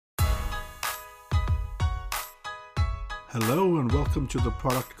Hello and welcome to the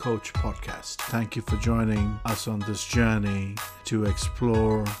Product Coach podcast. Thank you for joining us on this journey to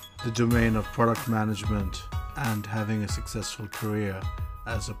explore the domain of product management and having a successful career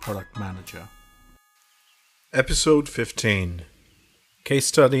as a product manager. Episode 15. Case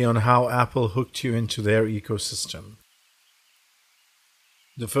study on how Apple hooked you into their ecosystem.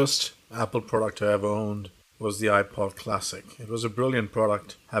 The first Apple product I ever owned was the iPod Classic. It was a brilliant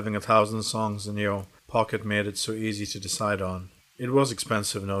product. Having 1,000 songs in your pocket made it so easy to decide on. It was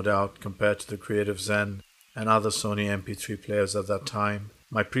expensive, no doubt, compared to the Creative Zen and other Sony MP3 players at that time.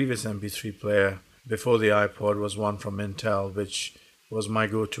 My previous MP3 player before the iPod was one from Intel, which was my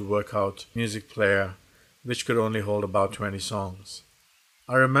go-to workout music player, which could only hold about 20 songs.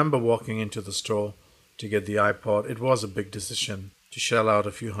 I remember walking into the store to get the iPod. It was a big decision to shell out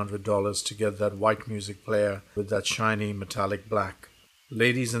a few $100s to get that white music player with that shiny metallic black.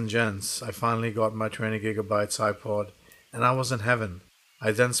 Ladies and gents, I finally got my 20 gigabytes iPod and I was in heaven.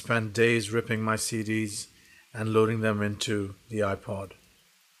 I then spent days ripping my CDs and loading them into the iPod.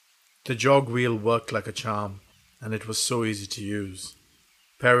 The jog wheel worked like a charm and it was so easy to use.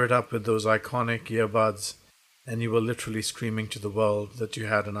 Pair it up with those iconic earbuds and you were literally screaming to the world that you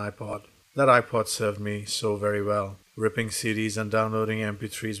had an iPod. That iPod served me so very well. Ripping CDs and downloading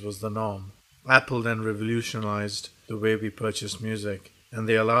MP3s was the norm. Apple then revolutionized the way we purchased music, and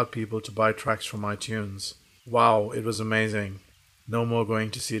they allowed people to buy tracks from iTunes. Wow, it was amazing. No more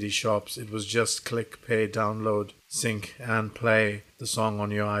going to CD shops. It was just click, pay, download, sync, and play the song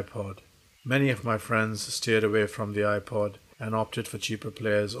on your iPod. Many of my friends steered away from the iPod and opted for cheaper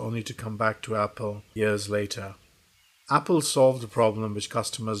players only to come back to Apple years later. Apple solved a problem which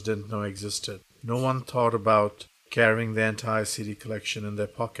customers didn't know existed. No one thought about carrying the entire CD collection in their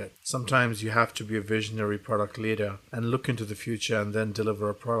pocket. Sometimes you have to be a visionary product leader and look into the future and then deliver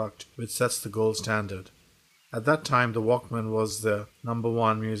a product which sets the gold standard. At that time, the Walkman was the number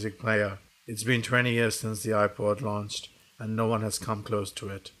one music player. It's been 20 years since the iPod launched and no one has come close to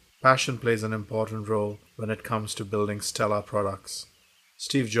it. Passion plays an important role when it comes to building stellar products.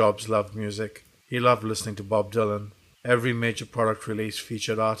 Steve Jobs loved music. He loved listening to Bob Dylan. Every major product release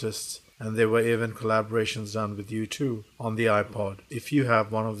featured artists, and there were even collaborations done with U2 on the iPod. If you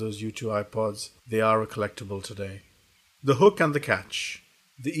have one of those U2 iPods, they are a collectible today. The hook and the catch.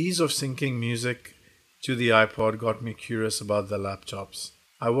 The ease of syncing music to the iPod got me curious about their laptops.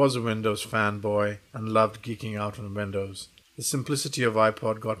 I was a Windows fanboy and loved geeking out on Windows. The simplicity of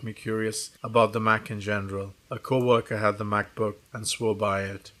iPod got me curious about the Mac in general. A co-worker had the MacBook and swore by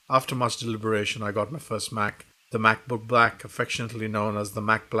it. After much deliberation, I got my first Mac, the MacBook Black, affectionately known as the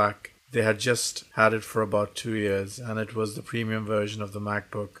Mac Black. They had just had it for about 2 years, and it was the premium version of the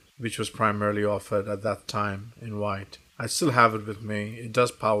MacBook, which was primarily offered at that time in white. I still have it with me. It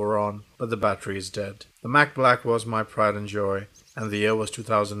does power on, but the battery is dead. The Mac Black was my pride and joy, and the year was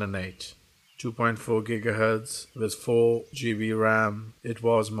 2008. 2.4 gigahertz with 4 GB RAM. It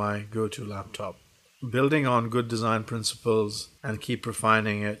was my go-to laptop. Building on good design principles and keep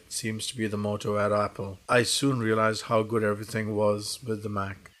refining it seems to be the motto at Apple. I soon realized how good everything was with the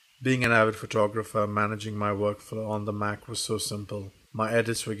Mac. Being an avid photographer, managing my workflow on the Mac was so simple. My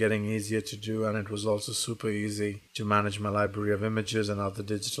edits were getting easier to do and it was also super easy to manage my library of images and other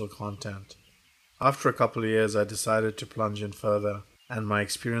digital content. After a couple of years, I decided to plunge in further, and my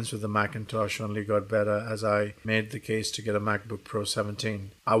experience with the Macintosh only got better as I made the case to get a MacBook Pro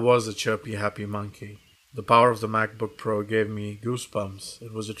 17. I was a chirpy, happy monkey. The power of the MacBook Pro gave me goosebumps.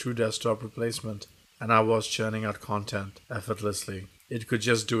 It was a true desktop replacement, and I was churning out content effortlessly. It could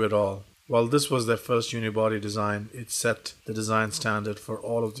just do it all. While this was their first unibody design, it set the design standard for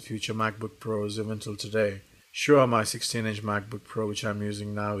all of the future MacBook Pros even till today. Sure, my 16-inch MacBook Pro, which I'm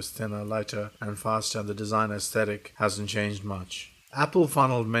using now, is thinner, lighter, and faster, and the design aesthetic hasn't changed much. Apple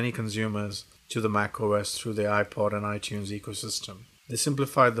funneled many consumers to the macOS through their iPod and iTunes ecosystem. They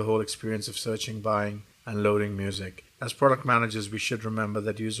simplified the whole experience of searching, buying, and loading music. As product managers, we should remember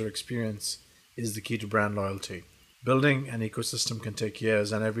that user experience is the key to brand loyalty. Building an ecosystem can take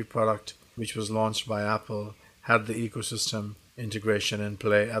years, and every product which was launched by Apple had the ecosystem integration in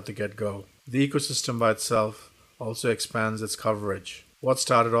play at the get-go. The ecosystem by itself also expands its coverage. What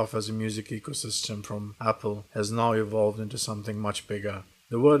started off as a music ecosystem from Apple has now evolved into something much bigger.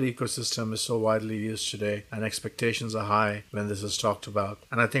 The word ecosystem is so widely used today and expectations are high when this is talked about.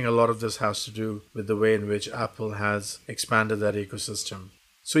 And I think a lot of this has to do with the way in which Apple has expanded that ecosystem.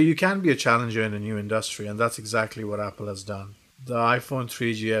 So you can be a challenger in a new industry, and that's exactly what Apple has done. The iPhone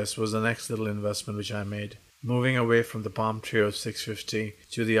 3GS was the next little investment which I made. Moving away from the Palm Treo 650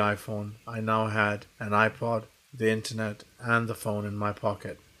 to the iPhone, I now had an iPod, the internet, and the phone in my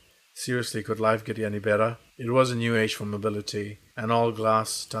pocket. Seriously, could life get any better? It was a new age for mobility, an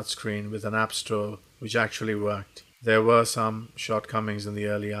all-glass touchscreen with an app store which actually worked. There were some shortcomings in the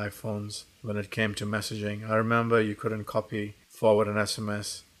early iPhones when it came to messaging. I remember you couldn't copy forward an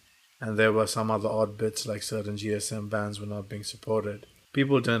SMS, and there were some other odd bits like certain GSM bands were not being supported.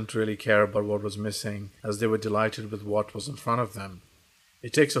 People didn't really care about what was missing, as they were delighted with what was in front of them.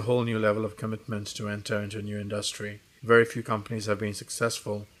 It takes a whole new level of commitment to enter into a new industry. Very few companies have been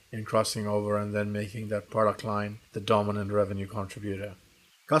successful in crossing over and then making that product line the dominant revenue contributor.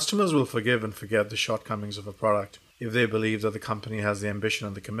 Customers will forgive and forget the shortcomings of a product if they believe that the company has the ambition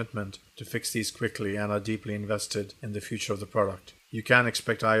and the commitment to fix these quickly and are deeply invested in the future of the product. You can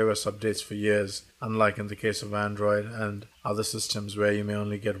expect iOS updates for years, unlike in the case of Android and other systems where you may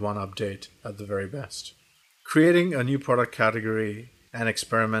only get one update at the very best. Creating a new product category and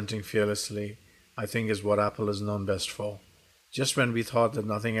experimenting fearlessly, I think, is what Apple is known best for. Just when we thought that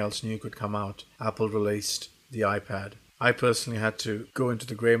nothing else new could come out, Apple released the iPad. I personally had to go into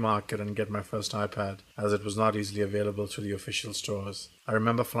the grey market and get my first iPad, as it was not easily available through the official stores. I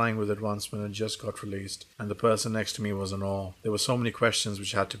remember flying with it once when it just got released, and the person next to me was in awe. There were so many questions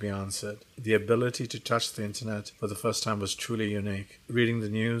which had to be answered. The ability to touch the internet for the first time was truly unique. Reading the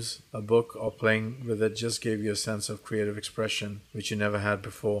news, a book, or playing with it just gave you a sense of creative expression which you never had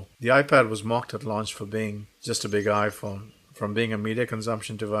before. The iPad was mocked at launch for being just a big iPhone. From being a media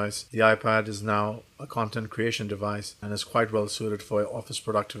consumption device, the iPad is now a content creation device and is quite well suited for office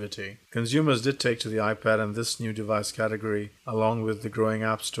productivity. Consumers did take to the iPad, and this new device category, along with the growing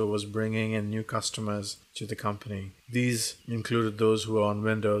App Store, was bringing in new customers to the company. These included those who were on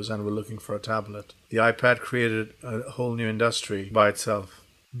Windows and were looking for a tablet. The iPad created a whole new industry by itself.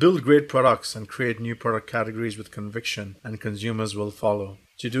 Build great products and create new product categories with conviction, and consumers will follow.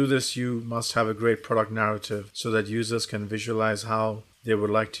 To do this, you must have a great product narrative so that users can visualize how they would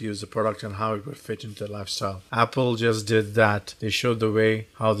like to use the product and how it would fit into their lifestyle. Apple just did that. They showed the way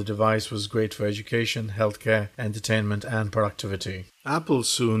how the device was great for education, healthcare, entertainment, and productivity. Apple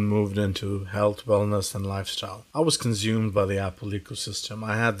soon moved into health, wellness, and lifestyle. I was consumed by the Apple ecosystem.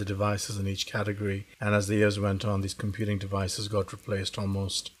 I had the devices in each category, and as the years went on, these computing devices got replaced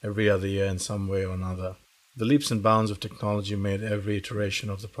almost every other year in some way or another. The leaps and bounds of technology made every iteration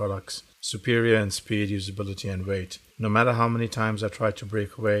of the products superior in speed, usability, and weight. No matter how many times I tried to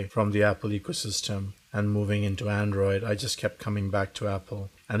break away from the Apple ecosystem and moving into Android, I just kept coming back to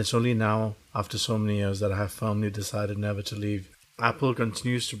Apple. And it's only now, after so many years, that I have firmly decided never to leave. Apple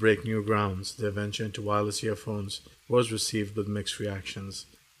continues to break new grounds. Their venture into wireless earphones was received with mixed reactions.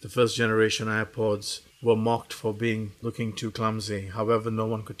 The first generation AirPods were mocked for looking too clumsy. However, no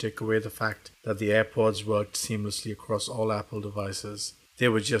one could take away the fact that the AirPods worked seamlessly across all Apple devices. They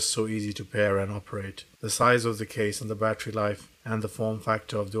were just so easy to pair and operate. The size of the case and the battery life and the form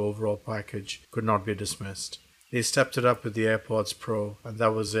factor of the overall package could not be dismissed. They stepped it up with the AirPods Pro, and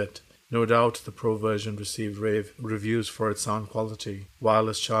that was it. No doubt the Pro version received rave reviews for its sound quality,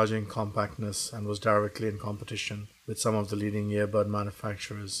 wireless charging, compactness, and was directly in competition with some of the leading earbud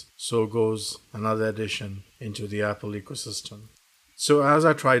manufacturers. So goes another addition into the Apple ecosystem. So as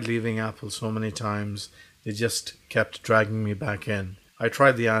I tried leaving Apple so many times, they just kept dragging me back in. I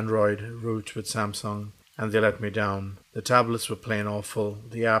tried the Android route with Samsung, and they let me down. The tablets were plain awful,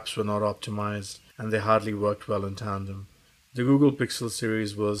 the apps were not optimized, and they hardly worked well in tandem. The Google Pixel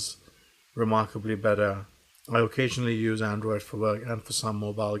series was remarkably better. I occasionally use Android for work and for some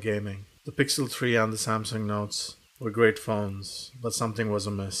mobile gaming. The Pixel 3 and the Samsung Notes were great phones, but something was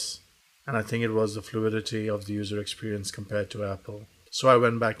amiss, and I think it was the fluidity of the user experience compared to Apple. So I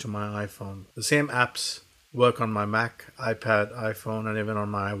went back to my iPhone. The same apps work on my Mac, iPad, iPhone, and even on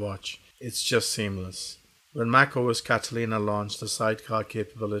my iWatch. It's just seamless. When macOS Catalina launched, the sidecar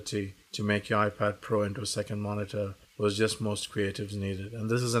capability to make your iPad Pro into a second monitor was just most creatives needed. And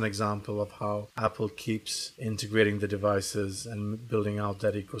this is an example of how Apple keeps integrating the devices and building out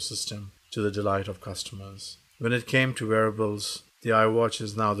that ecosystem to the delight of customers. When it came to wearables, the iWatch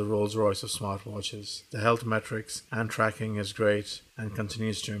is now the Rolls-Royce of smartwatches. The health metrics and tracking is great and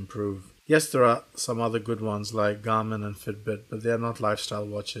continues to improve. Yes, there are some other good ones like Garmin and Fitbit, but they are not lifestyle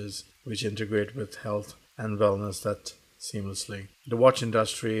watches which integrate with health and wellness that seamlessly. The watch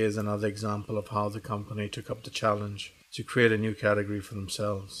industry is another example of how the company took up the challenge to create a new category for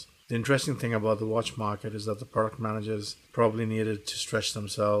themselves. The interesting thing about the watch market is that the product managers probably needed to stretch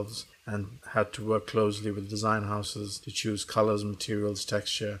themselves and had to work closely with design houses to choose colors, materials,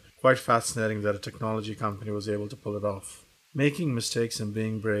 texture. Quite fascinating that a technology company was able to pull it off. Making mistakes and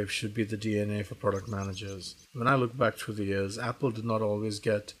being brave should be the DNA for product managers. When I look back through the years, Apple did not always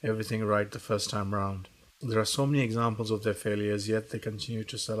get everything right the first time round. There are so many examples of their failures, yet they continue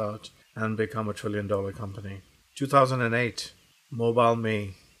to sell out and become a trillion-dollar company. 2008,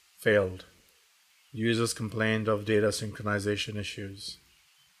 MobileMe failed. Users complained of data synchronization issues.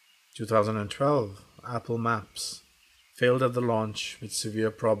 2012, Apple Maps failed at the launch with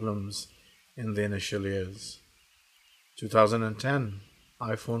severe problems in the initial years. 2010,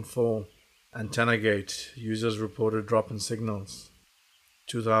 iPhone 4, AntennaGate, users reported drop in signals.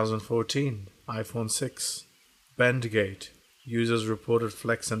 2014, iPhone 6, BendGate, users reported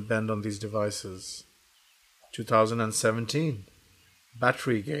flex and bend on these devices. 2017,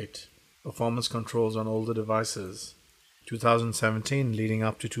 BatteryGate, performance controls on older devices. 2017 leading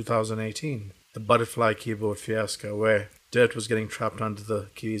up to 2018, the butterfly keyboard fiasco where dirt was getting trapped under the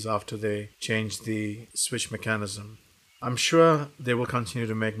keys after they changed the switch mechanism. I'm sure they will continue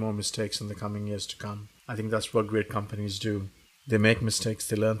to make more mistakes in the coming years to come. I think that's what great companies do. They make mistakes,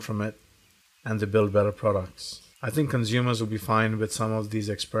 they learn from it, and they build better products. I think consumers will be fine with some of these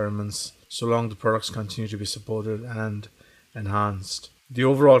experiments so long the products continue to be supported and enhanced. The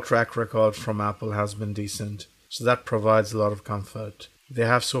overall track record from Apple has been decent, so that provides a lot of comfort. They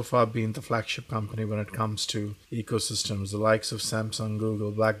have so far been the flagship company when it comes to ecosystems, the likes of Samsung,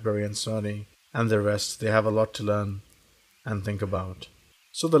 Google, BlackBerry, and Sony, and the rest. They have a lot to learn and think about.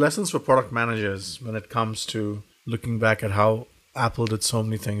 So the lessons for product managers when it comes to looking back at how Apple did so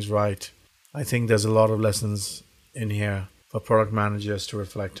many things right, I think there's a lot of lessons in here for product managers to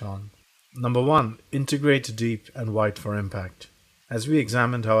reflect on. Number one, integrate deep and wide for impact. As we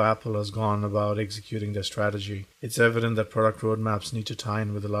examined how Apple has gone about executing their strategy, it's evident that product roadmaps need to tie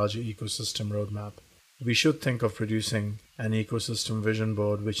in with a larger ecosystem roadmap. We should think of producing an ecosystem vision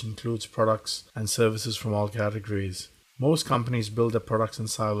board which includes products and services from all categories. Most companies build their products in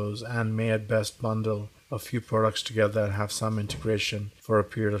silos and may at best bundle a few products together and have some integration for a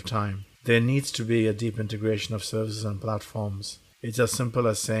period of time. There needs to be a deep integration of services and platforms. It's as simple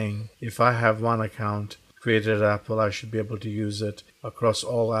as saying, if I have one account created at Apple, I should be able to use it across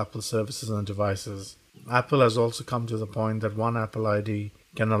all Apple services and devices. Apple has also come to the point that one Apple ID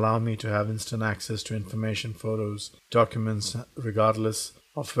can allow me to have instant access to information, photos, documents, regardless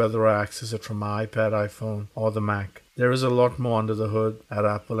of whether I access it from my iPad, iPhone, or the Mac. There is a lot more under the hood at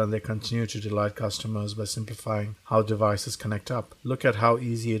Apple, and they continue to delight customers by simplifying how devices connect up. Look at how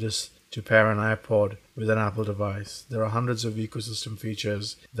easy it is to pair an iPod with an Apple device. There are hundreds of ecosystem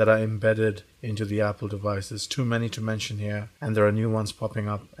features that are embedded into the Apple devices, too many to mention here, and there are new ones popping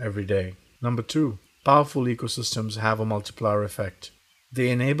up every day. Number two, powerful ecosystems have a multiplier effect. They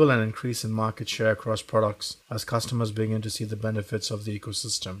enable an increase in market share across products as customers begin to see the benefits of the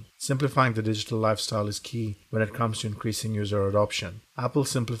ecosystem. Simplifying the digital lifestyle is key when it comes to increasing user adoption. Apple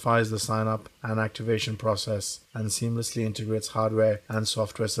simplifies the sign-up and activation process and seamlessly integrates hardware and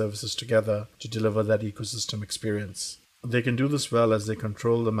software services together to deliver that ecosystem experience. They can do this well as they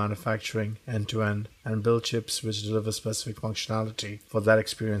control the manufacturing end-to-end and build chips which deliver specific functionality for that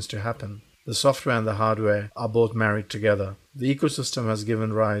experience to happen. The software and the hardware are both married together. The ecosystem has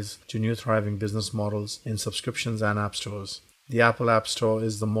given rise to new thriving business models in subscriptions and app stores. The Apple App Store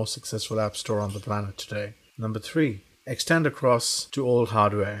is the most successful app store on the planet today. Number three, extend across to old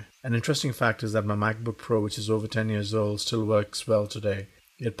hardware. An interesting fact is that my MacBook Pro, which is over 10 years old, still works well today.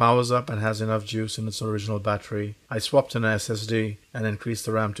 It powers up and has enough juice in its original battery. I swapped an SSD and increased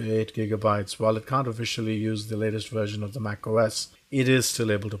the RAM to 8 GB. While it can't officially use the latest version of the Mac OS, it is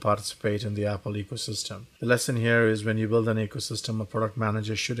still able to participate in the Apple ecosystem. The lesson here is when you build an ecosystem, a product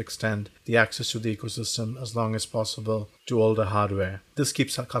manager should extend the access to the ecosystem as long as possible to older hardware. This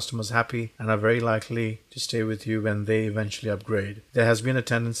keeps our customers happy and are very likely to stay with you when they eventually upgrade. There has been a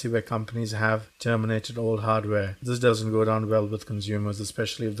tendency where companies have terminated old hardware. This doesn't go down well with consumers,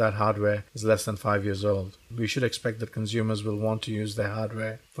 especially if that hardware is less than 5 years old. We should expect that consumers will want to use their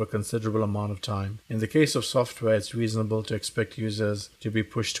hardware for a considerable amount of time. In the case of software, it's reasonable to expect users to be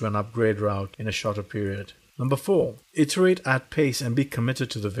pushed to an upgrade route in a shorter period. Number 4, iterate at pace and be committed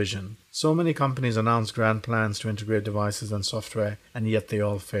to the vision. So many companies announce grand plans to integrate devices and software, and yet they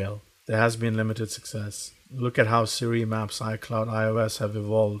all fail. There has been limited success. Look at how Siri, Maps, iCloud, iOS have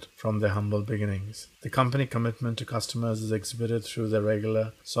evolved from their humble beginnings. The company commitment to customers is exhibited through their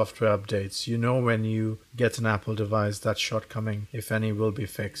regular software updates. You know when you get an Apple device that shortcoming, if any, will be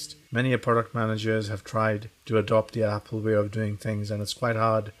fixed. Many product managers have tried to adopt the Apple way of doing things, and it's quite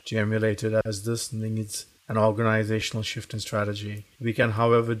hard to emulate it as this needs an organizational shift in strategy. We can,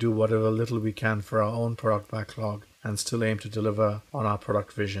 however, do whatever little we can for our own product backlog and still aim to deliver on our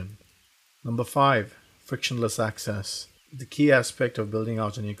product vision. Number 5. Frictionless access. The key aspect of building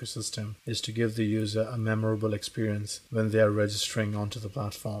out an ecosystem is to give the user a memorable experience when they are registering onto the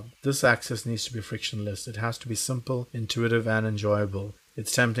platform. This access needs to be frictionless. It has to be simple, intuitive, and enjoyable.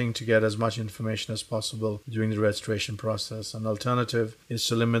 It's tempting to get as much information as possible during the registration process. An alternative is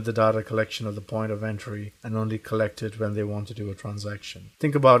to limit the data collection at the point of entry and only collect it when they want to do a transaction.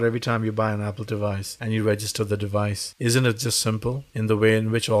 Think about every time you buy an Apple device and you register the device. Isn't it just simple in the way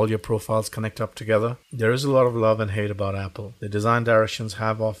in which all your profiles connect up together? There is a lot of love and hate about Apple. The design directions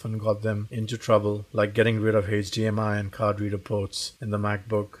have often got them into trouble, like getting rid of HDMI and card reader ports in the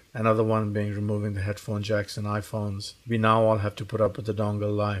MacBook. Another one being removing the headphone jacks in iPhones. We now all have to put up with the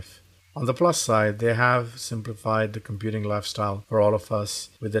dongle life. On the plus side, they have simplified the computing lifestyle for all of us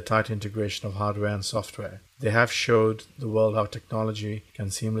with their tight integration of hardware and software. They have showed the world how technology can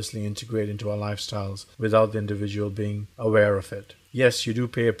seamlessly integrate into our lifestyles without the individual being aware of it. Yes, you do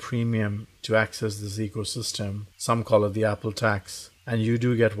pay a premium to access this ecosystem. Some call it the Apple tax, and you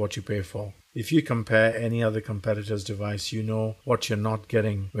do get what you pay for. If you compare any other competitor's device, you know what you're not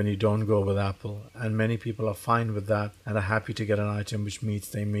getting when you don't go with Apple, and many people are fine with that and are happy to get an item which meets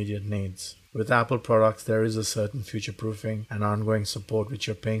their immediate needs. With Apple products, there is a certain future-proofing and ongoing support which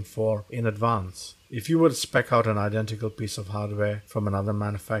you're paying for in advance. If you were to spec out an identical piece of hardware from another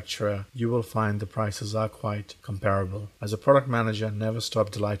manufacturer, you will find the prices are quite comparable. As a product manager, never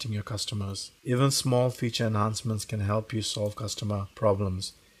stop delighting your customers. Even small feature enhancements can help you solve customer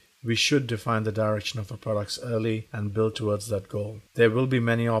problems. We should define the direction of our products early and build towards that goal. There will be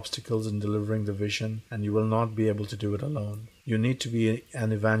many obstacles in delivering the vision, and you will not be able to do it alone. You need to be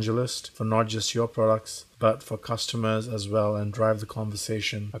an evangelist for not just your products, but for customers as well, and drive the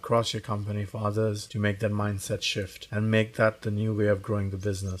conversation across your company for others to make that mindset shift and make that the new way of growing the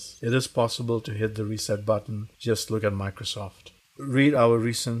business. It is possible to hit the reset button. Just look at Microsoft. Read our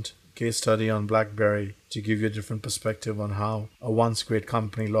recent case study on BlackBerry to give you a different perspective on how a once great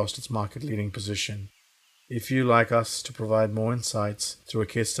company lost its market leading position. If you like us to provide more insights through a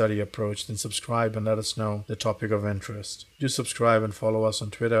case study approach, then subscribe and let us know the topic of interest. Do subscribe and follow us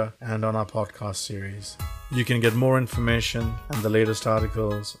on Twitter and on our podcast series. You can get more information and the latest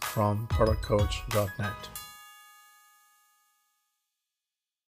articles from productcoach.net.